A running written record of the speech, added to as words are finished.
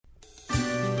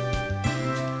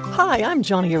Hi, I'm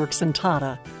Joni Eareckson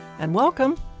Tada, and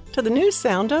welcome to the new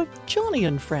sound of Joni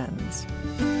and Friends.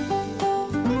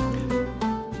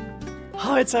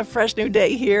 Oh, it's a fresh new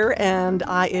day here, and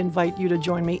I invite you to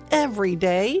join me every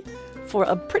day for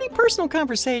a pretty personal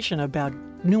conversation about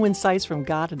new insights from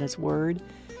God and His Word.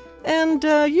 And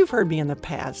you've heard me in the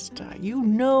past. You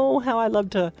know how I love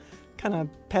to kind of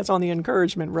pass on the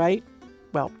encouragement, right?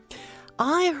 Well,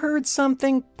 I heard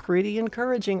something pretty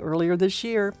encouraging earlier this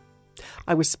year.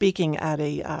 I was speaking at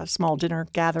a small dinner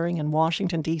gathering in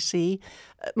Washington, D.C.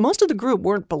 Most of the group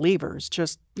weren't believers,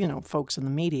 just, folks in the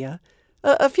media.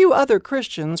 A few other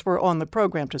Christians were on the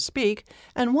program to speak,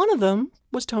 and one of them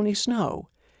was Tony Snow.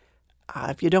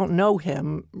 If you don't know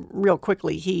him, real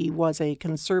quickly, he was a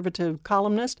conservative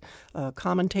columnist, a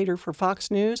commentator for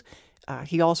Fox News.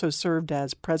 He also served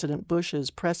as President Bush's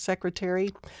press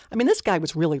secretary. I mean, this guy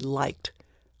was really liked.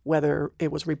 Whether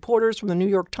it was reporters from the New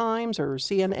York Times or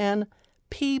CNN,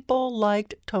 people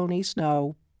liked Tony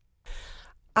Snow.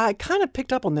 I kind of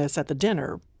picked up on this at the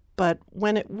dinner, but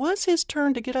when it was his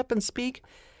turn to get up and speak,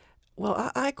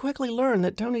 well, I quickly learned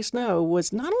that Tony Snow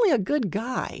was not only a good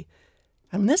guy.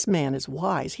 I mean, this man is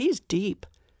wise. He's deep.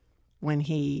 When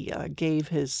he gave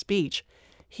his speech,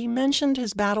 he mentioned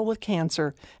his battle with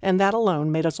cancer, and that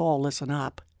alone made us all listen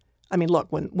up. I mean, look,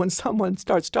 when someone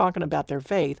starts talking about their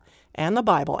faith and the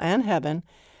Bible and heaven,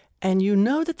 and you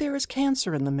know that there is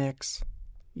cancer in the mix,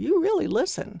 you really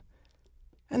listen.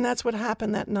 And that's what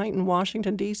happened that night in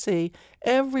Washington, D.C.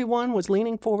 Everyone was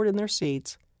leaning forward in their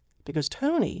seats because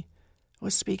Tony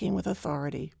was speaking with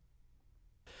authority.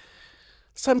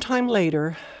 Sometime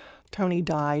later, Tony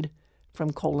died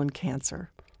from colon cancer.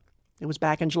 It was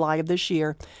back in July of this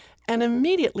year, and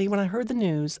immediately when I heard the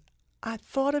news, I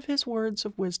thought of his words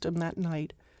of wisdom that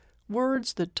night,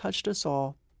 words that touched us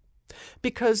all.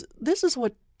 Because this is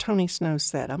what Tony Snow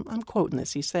said. I'm quoting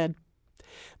this. He said,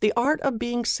 "The art of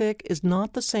being sick is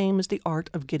not the same as the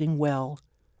art of getting well.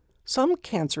 Some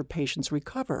cancer patients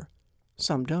recover,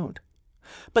 some don't.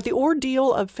 But the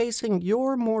ordeal of facing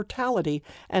your mortality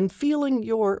and feeling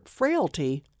your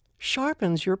frailty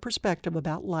sharpens your perspective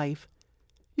about life.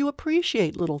 You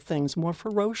appreciate little things more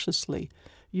ferociously.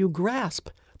 You grasp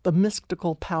the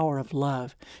mystical power of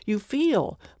love. You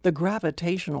feel the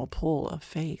gravitational pull of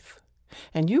faith.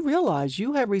 And you realize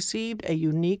you have received a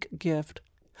unique gift,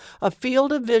 a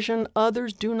field of vision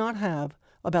others do not have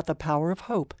about the power of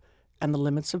hope and the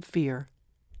limits of fear.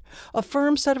 A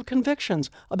firm set of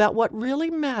convictions about what really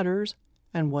matters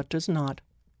and what does not.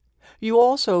 You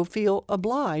also feel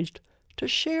obliged to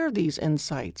share these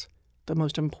insights, the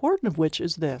most important of which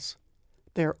is this: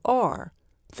 there are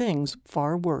things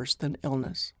far worse than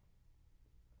illness."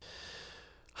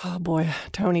 Oh boy,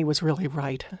 Tony was really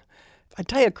right. I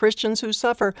tell you, Christians who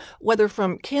suffer, whether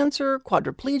from cancer,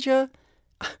 quadriplegia,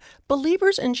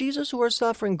 believers in Jesus who are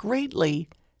suffering greatly,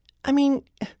 I mean,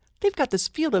 they've got this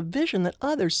field of vision that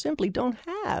others simply don't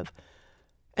have.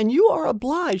 And you are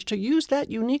obliged to use that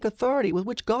unique authority with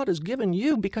which God has given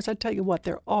you, because I tell you what,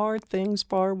 there are things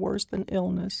far worse than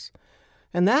illness.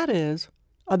 And that is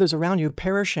others around you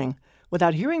perishing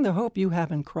without hearing the hope you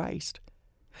have in Christ.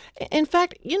 In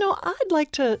fact, I'd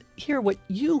like to hear what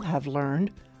you have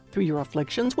learned through your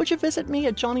afflictions. Would you visit me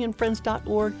at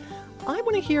joniandfriends.org? I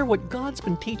want to hear what God's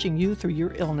been teaching you through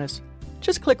your illness.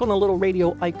 Just click on the little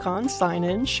radio icon, sign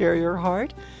in, share your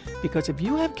heart. Because if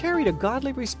you have carried a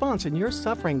godly response in your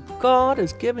suffering, God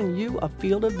has given you a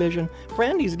field of vision.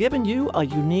 Friend, He's given you a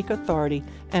unique authority,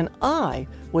 and I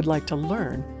would like to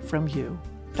learn from you.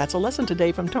 That's a lesson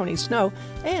today from Tony Snow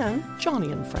and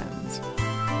Joni and Friends.